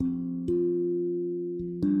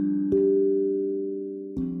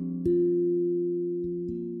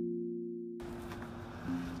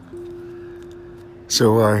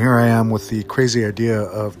So here I am with the crazy idea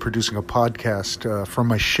of producing a podcast from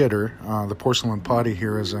my shitter, the porcelain potty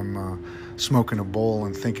here, as I'm smoking a bowl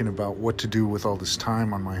and thinking about what to do with all this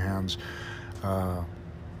time on my hands.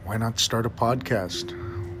 Why not start a podcast?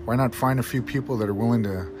 Why not find a few people that are willing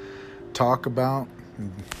to talk about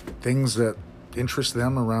things that interest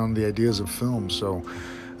them around the ideas of film? So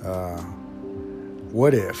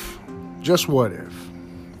what if, just what if,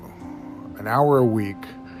 an hour a week,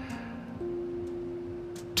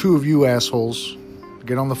 two of you assholes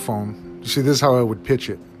get on the phone. You see, this is how I would pitch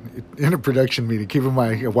it in a production meeting. Keep in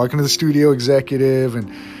mind, I walk into the studio executive and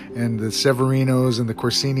the Severinos and the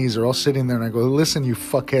Corsinis are all sitting there, and I go, listen, you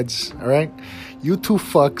fuckheads, all right? You two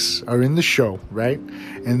fucks are in the show, right?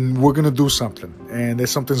 And we're going to do something. And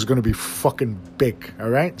something's going to be fucking big, all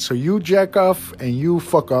right? So you jack off and you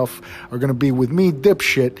fuck off are going to be with me,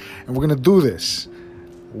 dipshit, and we're going to do this.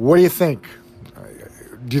 What do you think?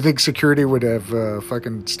 Do you think security would have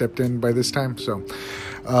fucking stepped in by this time? So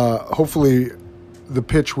hopefully the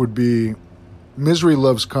pitch would be Misery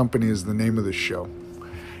Loves Company is the name of the show.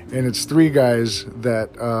 And it's three guys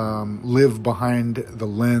that live behind the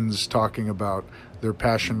lens talking about their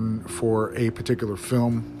passion for a particular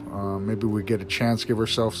film. Maybe we get a chance, give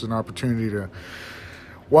ourselves an opportunity to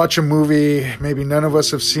watch a movie maybe none of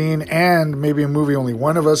us have seen, and maybe a movie only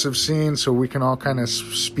one of us have seen, so we can all kind of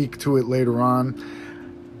speak to it later on.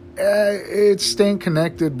 It's staying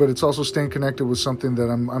connected, but it's also staying connected with something that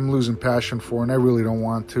I'm losing passion for, and I really don't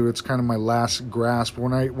want to. It's kind of my last grasp.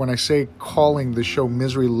 When I say calling the show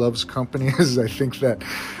Misery Loves Company, is I think that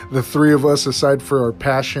the three of us, aside for our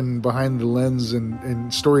passion behind the lens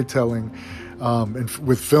and storytelling, and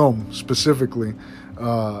with film specifically,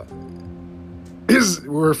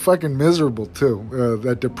 we're fucking miserable too.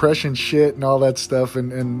 That depression shit and all that stuff,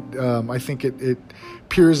 and I think it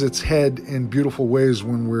peers its head in beautiful ways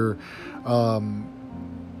when we're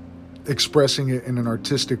expressing it in an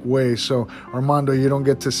artistic way. So Armando, you don't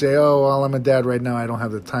get to say, oh, well, I'm a dad right now, I don't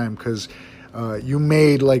have the time, because you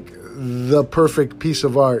made like the perfect piece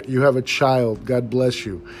of art. You have a child, God bless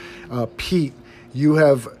you. Pete, you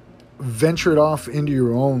have ventured off into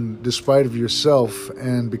your own despite of yourself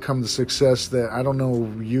and become the success that I don't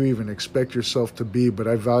know you even expect yourself to be, but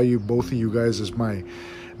I value both of you guys as my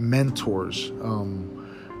mentors.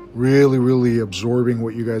 Really absorbing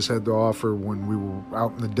what you guys had to offer when we were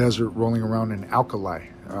out in the desert rolling around in alkali,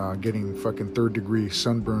 getting fucking third-degree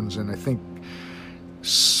sunburns, and I think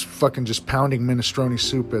fucking just pounding minestrone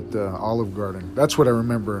soup at the Olive Garden. That's what I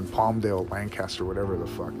remember in Palmdale, Lancaster, whatever the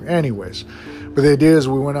fuck. Anyways, but the idea is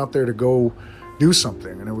we went out there to go do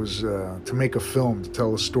something, and it was to make a film, to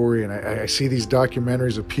tell a story, and I see these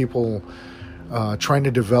documentaries of people trying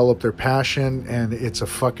to develop their passion, and it's a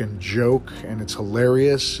fucking joke and it's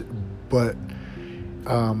hilarious, but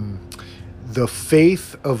the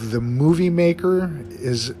faith of the movie maker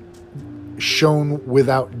is shown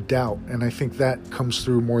without doubt, and I think that comes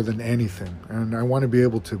through more than anything. And I want to be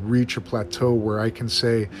able to reach a plateau where I can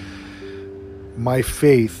say my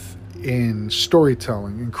faith in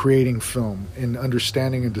storytelling, in creating film, in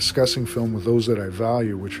understanding and discussing film with those that I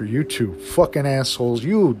value, which are you two fucking assholes,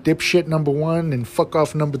 you dipshit number one and fuck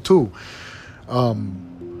off number two. I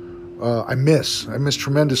miss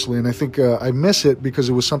tremendously, and I think I miss it because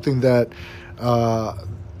it was something that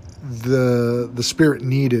the spirit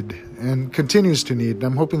needed and continues to need. And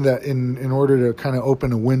I'm hoping that in order to kind of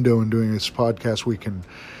open a window in doing this podcast, we can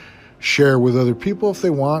share with other people if they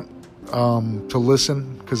want to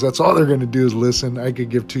listen, because that's all they're going to do is listen. I could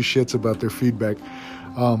give two shits about their feedback,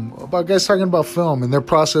 about guys talking about film and their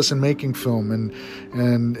process in making film,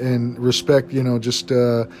 and respect, just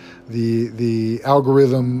the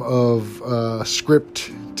algorithm of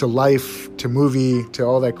script to life to movie to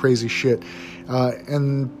all that crazy shit,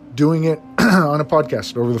 and doing it on a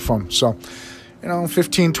podcast over the phone. So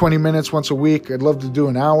 15, 20 minutes once a week. I'd love to do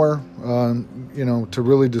an hour, to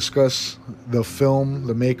really discuss the film,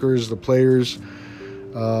 the makers, the players,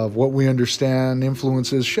 what we understand,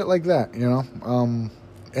 influences, shit like that, and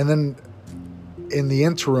then in the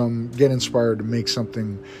interim, get inspired to make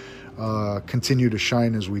something, continue to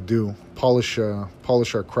shine as we do, polish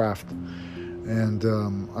our craft. And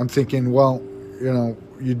I'm thinking, well,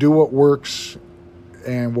 you do what works.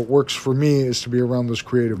 And what works for me is to be around those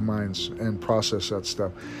creative minds and process that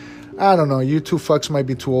stuff. I don't know. You two fucks might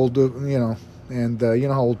be too old to, and you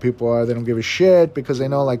know how old people are. They don't give a shit because they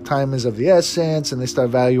know like time is of the essence, and they start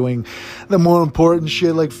valuing the more important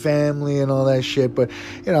shit like family and all that shit. But,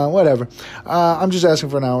 whatever. I'm just asking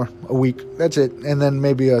for an hour a week. That's it. And then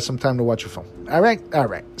maybe some time to watch a film. All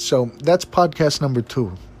right. So that's podcast number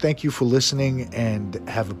 2. Thank you for listening, and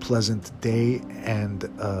have a pleasant day, and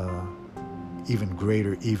even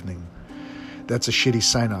greater evening. That's a shitty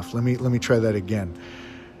sign off. Let me try that again.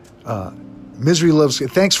 Misery loves.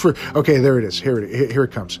 Thanks for. Okay, there it is. Here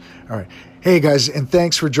it comes. All right. Hey guys, and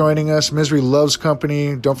thanks for joining us. Misery loves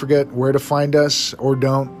company. Don't forget where to find us, or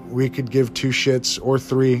don't. We could give 2 shits or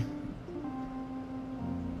 3.